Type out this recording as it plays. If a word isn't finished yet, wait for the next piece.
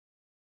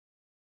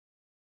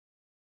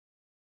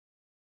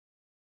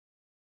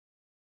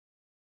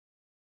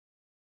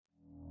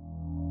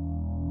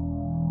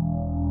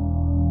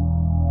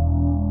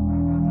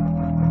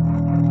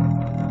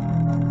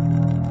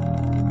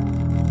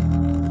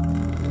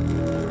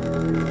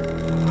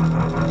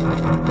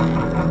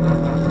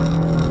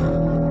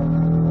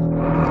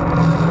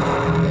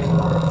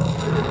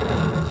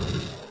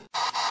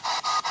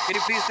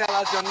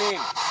How's your name?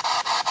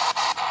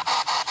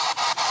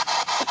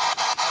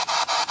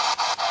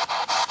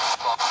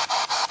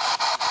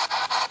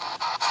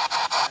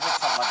 I heard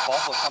something like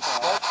Bob or something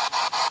like that.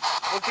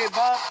 Okay,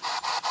 Bob.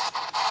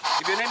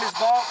 If your name is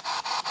Bob.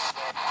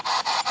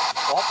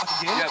 Bob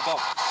again? Yeah, Bob.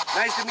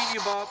 Nice to meet you,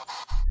 Bob.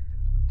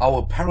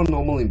 Our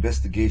paranormal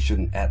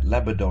investigation at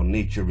Labrador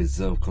Nature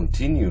Reserve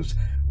continues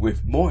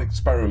with more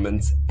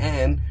experiments,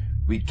 and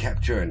we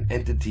capture an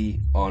entity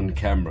on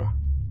camera.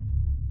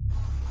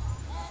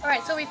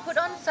 Alright, so we put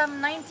on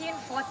some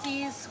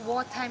 1940s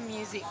wartime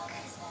music,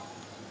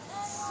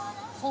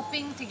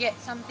 hoping to get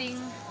something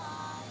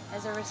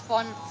as a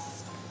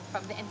response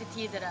from the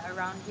entities that are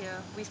around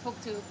here. We spoke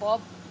to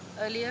Bob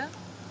earlier,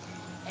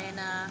 and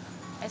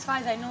as far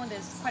as I know,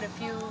 there's quite a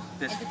few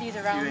entities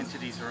around.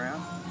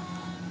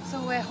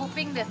 So we're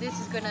hoping that this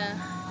is gonna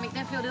make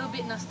them feel a little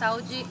bit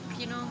nostalgic,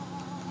 you know.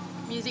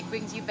 Music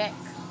brings you back.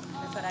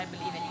 That's what I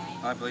believe anyway.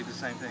 I believe the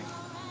same thing.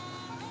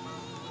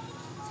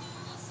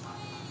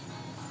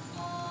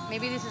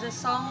 Maybe this is a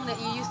song that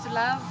you used to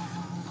love,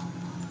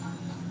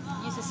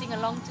 you used to sing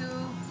along to.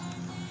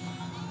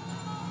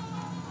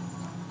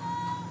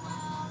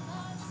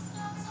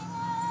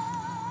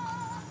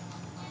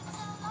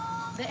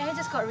 The air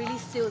just got really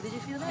still, did you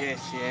feel that? Yes,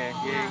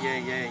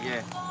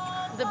 yeah.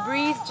 The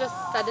breeze just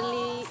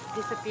suddenly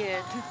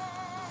disappeared. You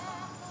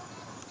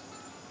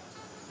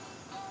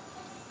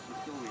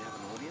feel we have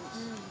an audience?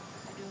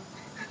 I do.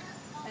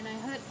 And I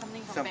heard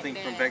something from Something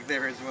back there. from back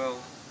there as well.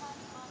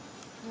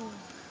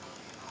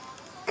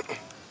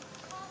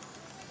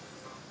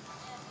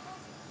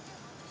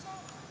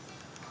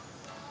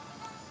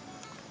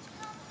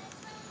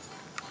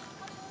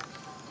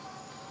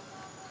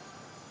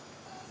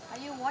 Are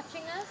you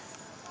watching us?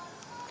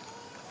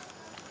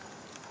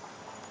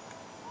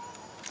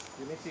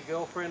 You miss your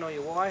girlfriend or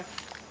your wife?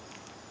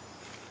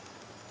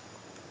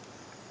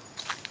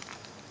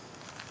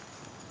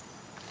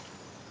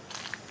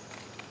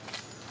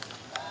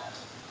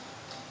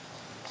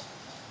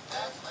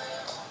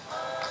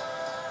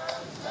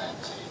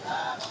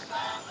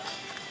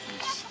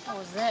 What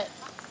was that?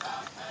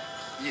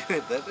 You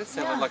heard that? That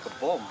sounded like a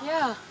bomb.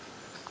 Yeah,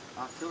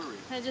 Artillery.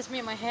 that just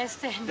made my hair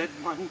stand. That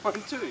mine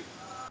too.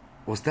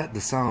 Was that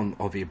the sound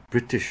of a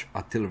British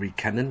artillery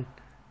cannon?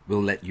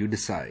 We'll let you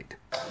decide.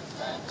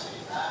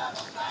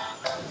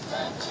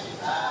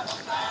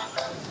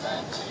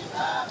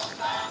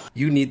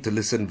 You need to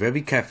listen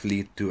very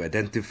carefully to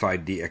identify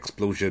the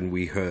explosion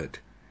we heard.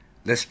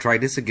 Let's try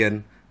this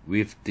again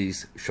with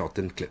these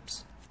shortened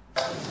clips.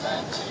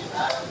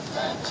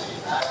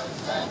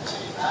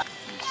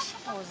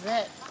 What was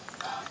that?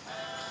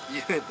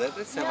 You heard that?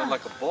 That sounded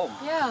like a bomb.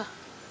 Yeah,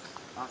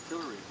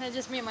 Artillery. that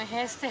just made my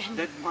hair stand.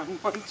 That mine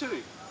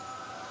too.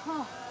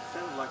 Oh,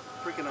 Sounded like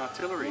freaking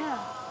artillery. yeah.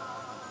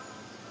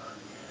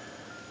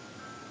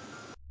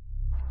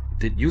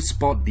 Did you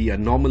spot the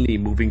anomaly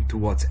moving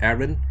towards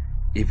Aaron?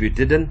 If you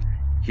didn't,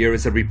 here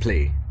is a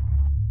replay.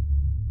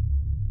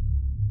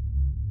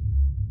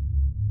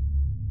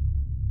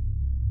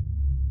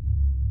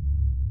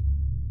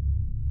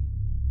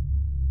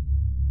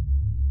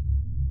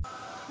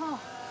 Oh,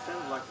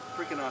 Sounded like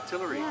freaking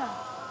artillery. yeah.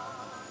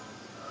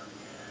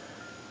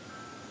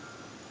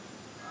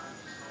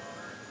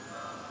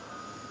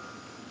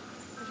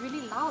 It was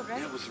really loud, right?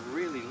 Yeah, it was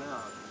really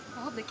loud.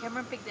 I hope the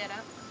camera picked that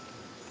up.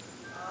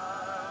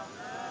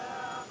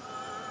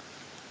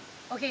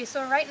 Okay,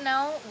 so right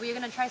now we're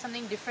gonna try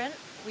something different.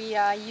 We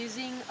are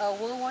using a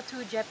World War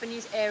II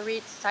Japanese air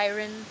raid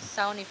siren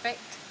sound effect.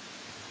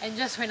 And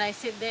just when I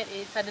said that,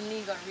 it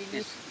suddenly got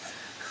really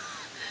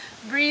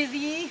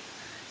breezy.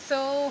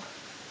 So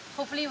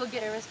hopefully we'll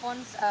get a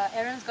response.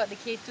 Aaron's got the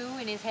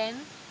K2 in his hand.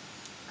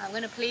 I'm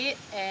gonna play it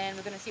and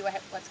we're gonna see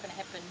what's gonna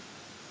happen.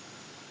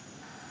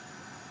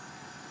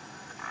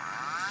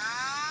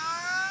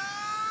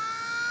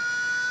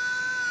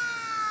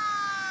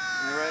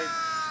 You ready?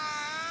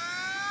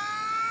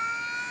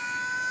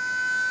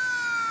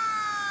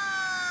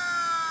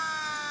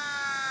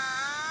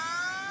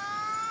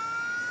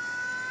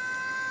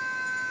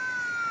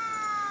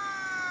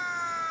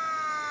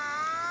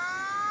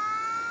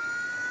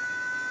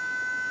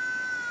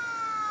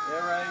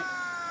 Air raid.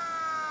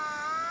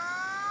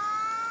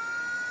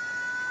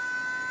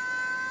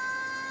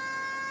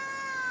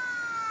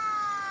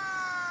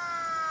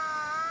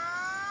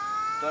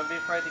 Don't be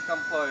afraid to come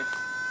close.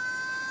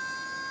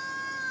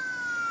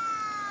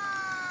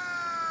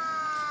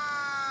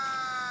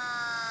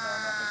 No,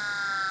 nothing.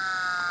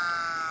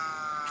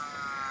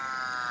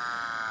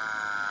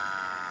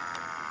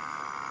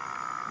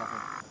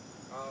 Nothing.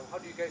 How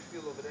do you guys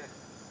feel over there?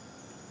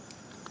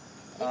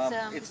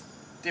 It's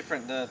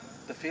different. The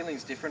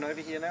feeling's different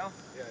over here now.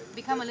 Yeah,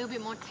 Become a little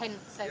bit more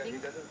tense, I think.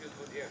 it doesn't feel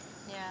good, yeah.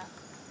 Yeah.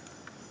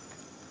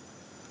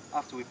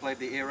 After we played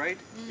the air raid,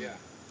 Yeah.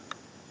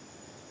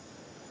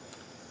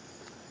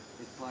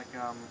 it's like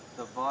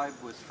the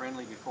vibe was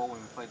friendly before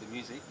when we played the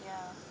music. Yeah.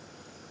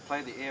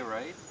 Played the air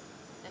raid,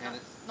 They're and not,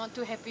 it's not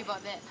too happy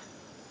about that.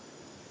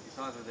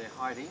 either they're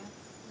hiding,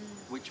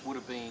 which would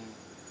have been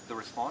the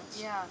response.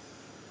 Yeah.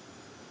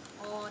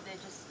 Or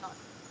they're just not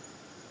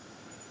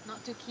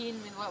not too keen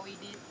with what we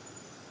did.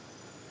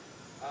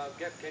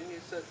 Gab, can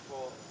you search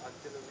for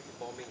artillery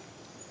bombing?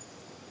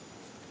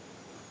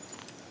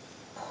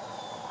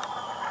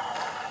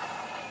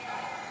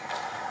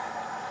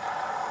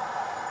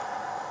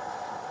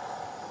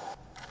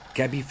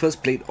 Gabby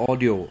first played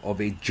audio of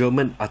a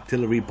German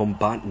artillery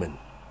bombardment,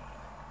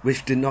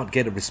 which did not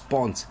get a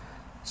response,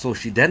 so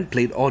she then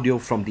played audio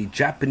from the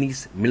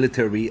Japanese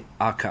military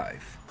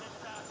archive.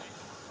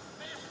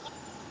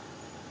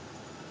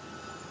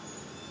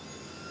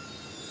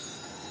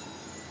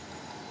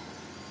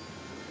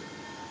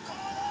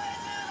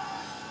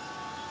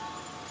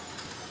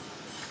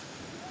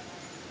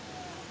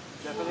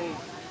 Japanese.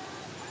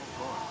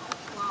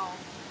 Wow.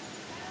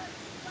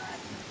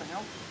 What the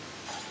hell?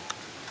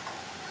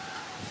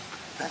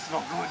 That's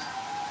not good.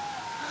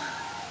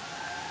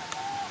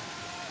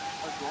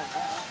 What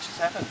just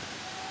happened?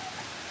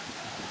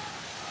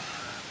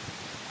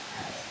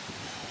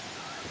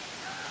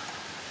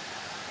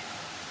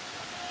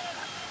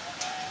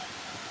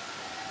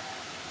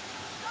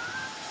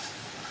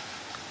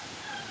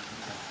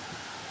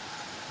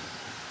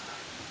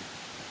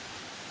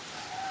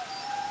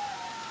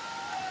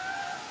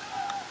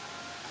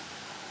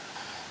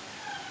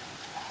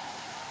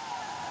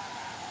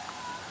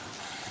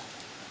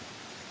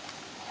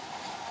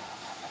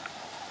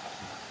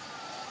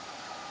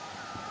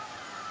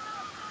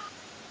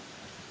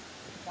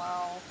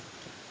 Wow.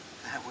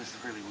 That was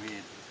really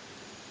weird.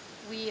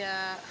 We,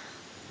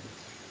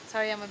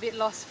 sorry, I'm a bit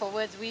lost for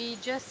words. We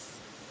just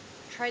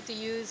tried to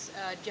use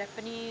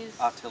Japanese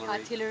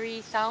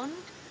artillery sound,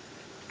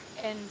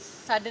 and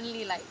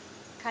suddenly, like,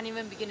 can't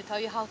even begin to tell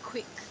you how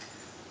quick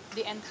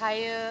the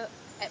entire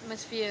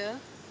atmosphere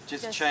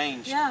Just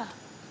changed. Yeah.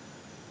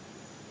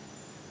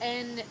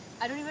 And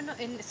I don't even know,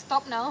 and it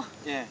stopped now.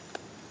 Yeah.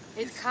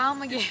 It's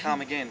calm again. It's calm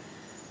again.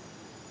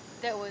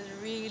 That was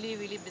really,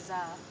 really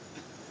bizarre.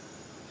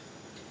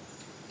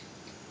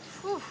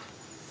 Whew.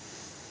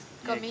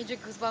 Got major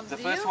goosebumps. The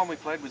Did first you? one we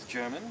played was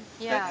German.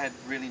 Yeah. That had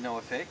really no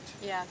effect.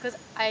 Yeah, because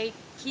I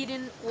keyed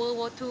in World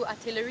War II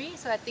artillery,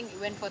 so I think it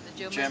went for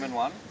the German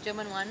one.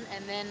 German one,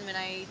 and then when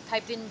I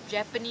typed in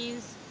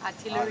Japanese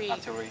artillery,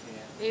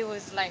 Yeah. it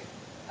was like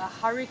a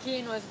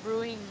hurricane was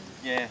brewing.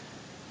 Yeah.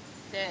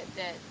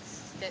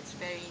 That's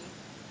very,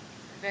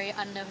 very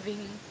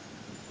unnerving.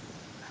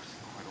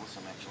 Quite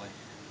awesome, actually.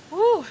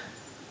 Woo!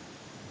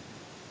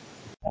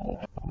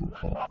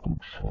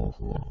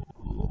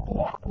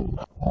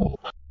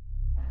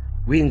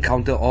 We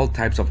encounter all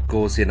types of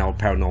ghosts in our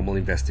paranormal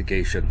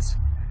investigations.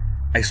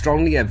 I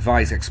strongly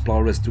advise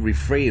explorers to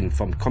refrain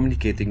from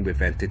communicating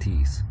with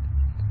entities.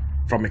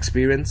 From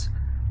experience,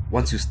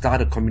 once you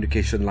start a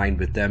communication line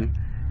with them,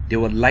 they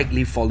will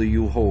likely follow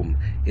you home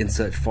in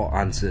search for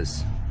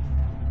answers.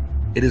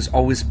 It is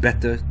always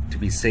better to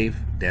be safe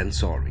than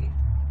sorry.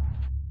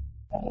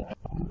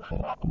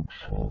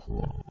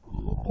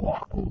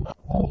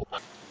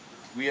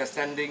 We are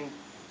standing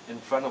in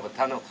front of a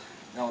tunnel.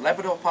 Now,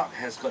 Labrador Park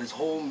has got its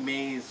whole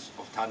maze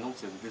of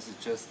tunnels, and this is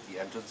just the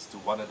entrance to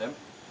one of them.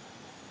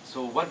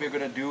 So what we're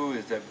going to do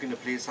is that we're going to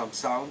play some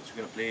sounds, we're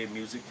going to play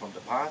music from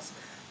the past,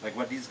 like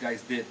what these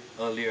guys did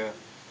earlier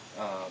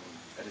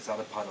at this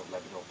other part of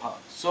Labrador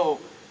Park. So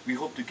we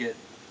hope to get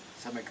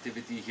some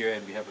activity here,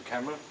 and we have a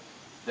camera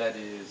that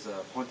is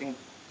pointing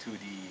to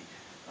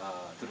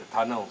the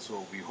tunnel,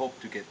 so we hope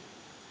to get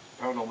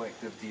paranormal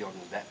activity on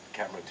that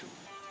camera too.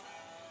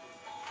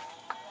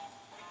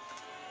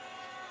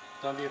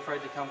 Don't be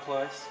afraid to come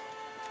close.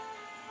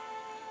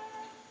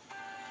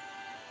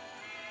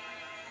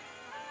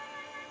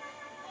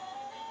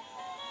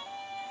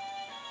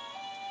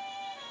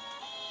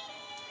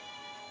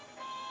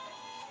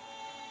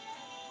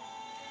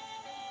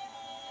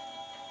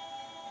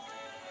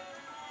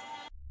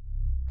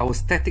 Our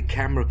static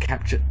camera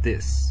captured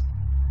this,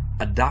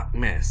 a dark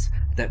mass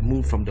that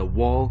moved from the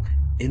wall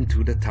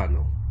into the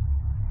tunnel.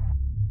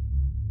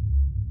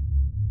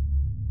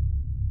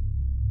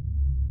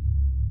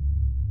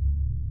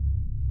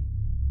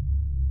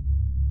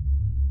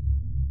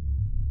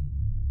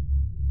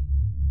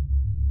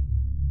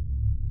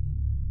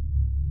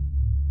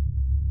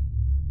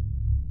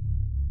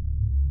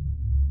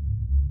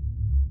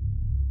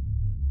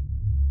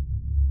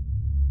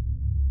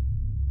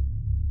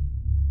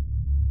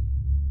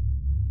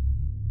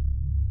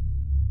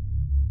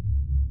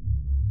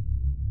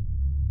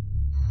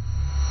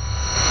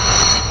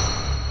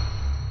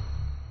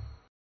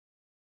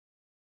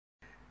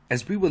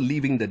 As we were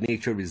leaving the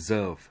nature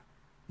reserve,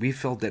 we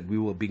felt that we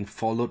were being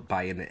followed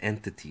by an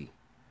entity.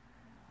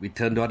 We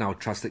turned on our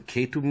trusted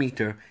K2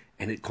 meter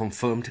and it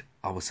confirmed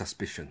our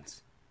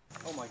suspicions.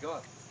 Oh my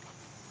god.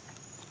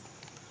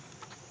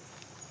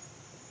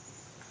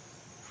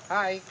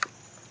 Hi.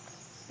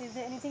 Is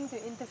there anything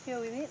to interfere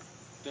with it?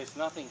 There's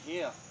nothing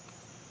here.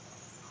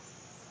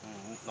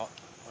 Not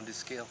on this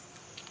scale.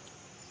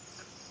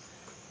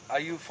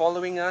 Are you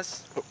following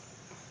us?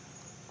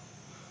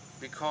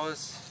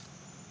 Because...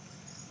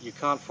 You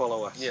can't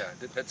follow us. yeah,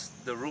 that's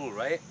the rule,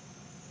 right?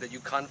 That you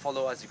can't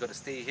follow us, you got to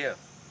stay here.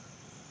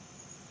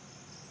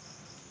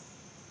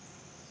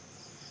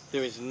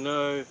 There is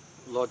no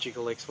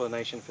logical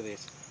explanation for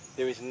this.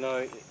 There is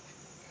no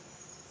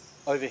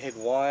overhead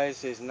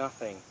wires, there's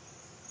nothing.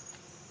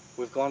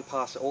 We've gone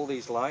past all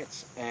these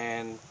lights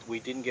and we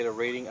didn't get a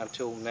reading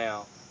until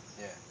now.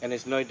 Yeah. And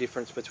there's no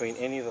difference between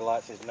any of the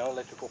lights. There's no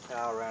electrical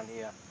power around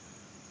here.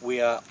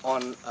 We are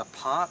on a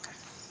park,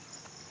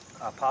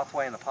 a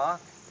pathway in the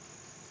park,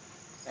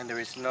 and there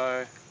is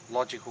no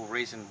logical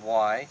reason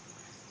why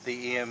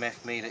the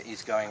EMF meter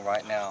is going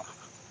right now.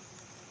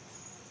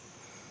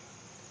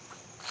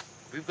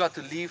 We've got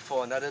to leave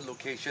for another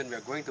location. We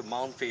are going to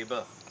Mount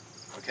Faber,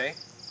 okay?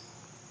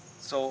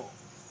 So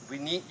we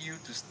need you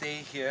to stay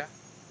here.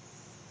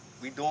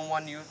 We don't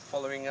want you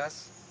following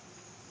us.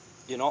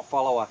 Do not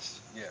follow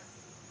us. Yeah.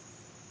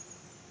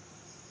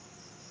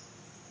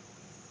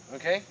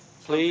 Okay?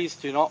 Please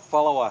do not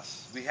follow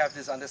us. We have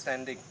this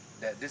understanding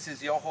that this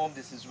is your home,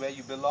 this is where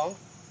you belong.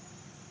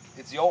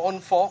 It's your own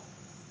fault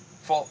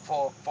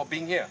for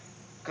being here,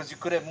 because you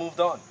could have moved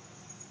on.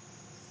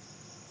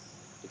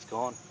 It's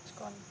gone. It's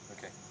gone.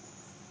 Okay.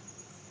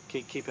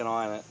 Keep an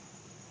eye on it.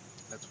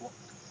 Let's walk.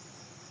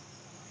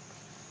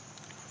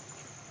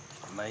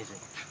 Amazing.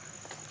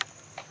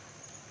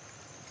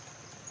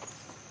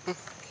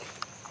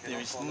 There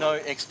is no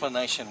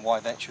explanation why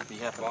that should be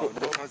happening.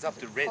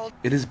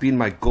 It has been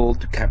my goal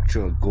to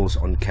capture a ghost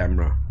on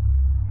camera.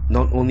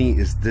 Not only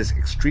is this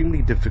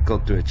extremely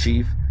difficult to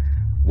achieve,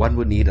 one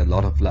would need a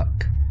lot of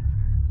luck.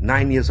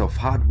 9 years of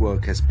hard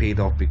work has paid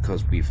off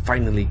because we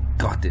finally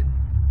got it.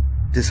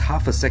 This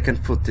half-a-second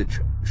footage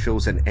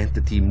shows an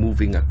entity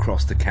moving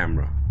across the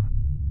camera.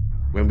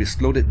 When we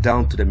slowed it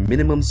down to the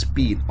minimum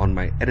speed on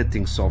my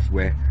editing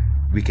software,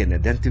 we can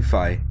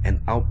identify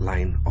an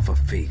outline of a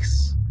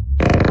face.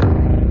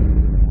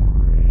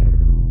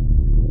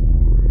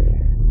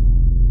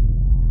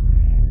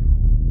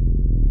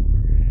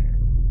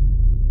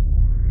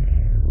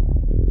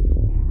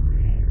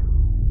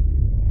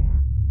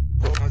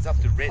 It's up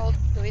to red. Hold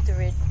the way to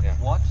red. Yeah.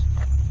 What?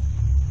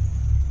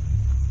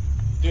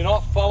 Do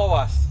not follow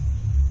us.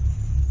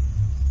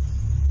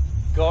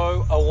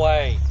 Go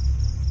away.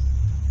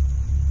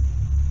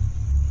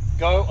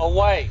 Go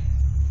away.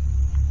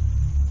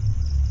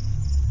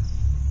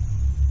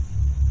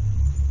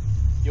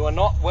 You are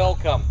not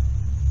welcome.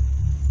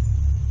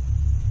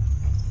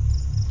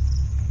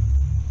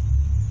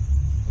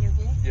 You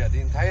okay? Yeah,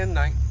 the entire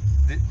night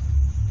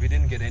we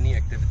didn't get any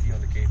activity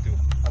on the K2.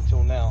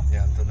 Until now.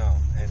 Yeah, until now.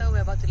 And So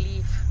we're about to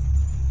leave.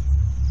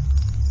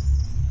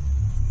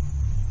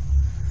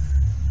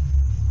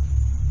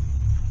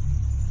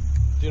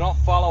 Do not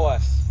follow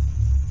us.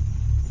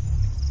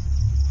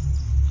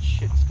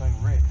 Shit, it's going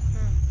red.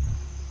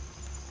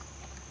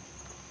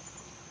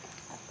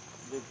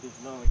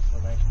 There's no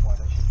explanation why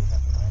that should be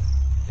happening, right?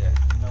 yeah.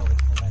 There's no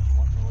explanation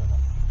whatsoever.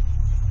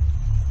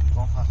 We've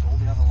gone past all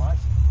the other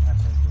lights, it's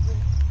happening to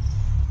red.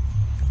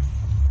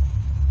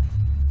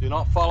 Do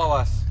not follow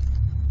us.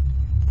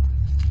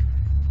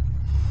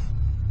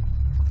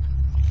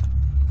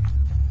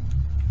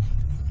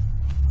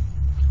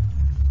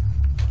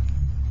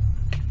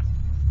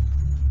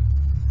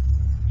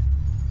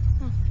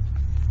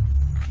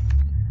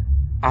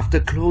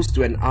 After close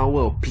to an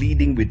hour of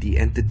pleading with the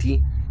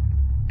entity,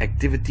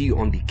 activity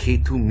on the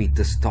K2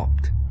 meter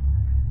stopped.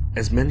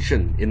 As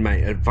mentioned in my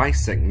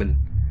advice segment,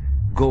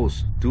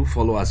 ghosts do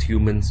follow us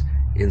humans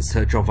in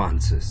search of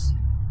answers.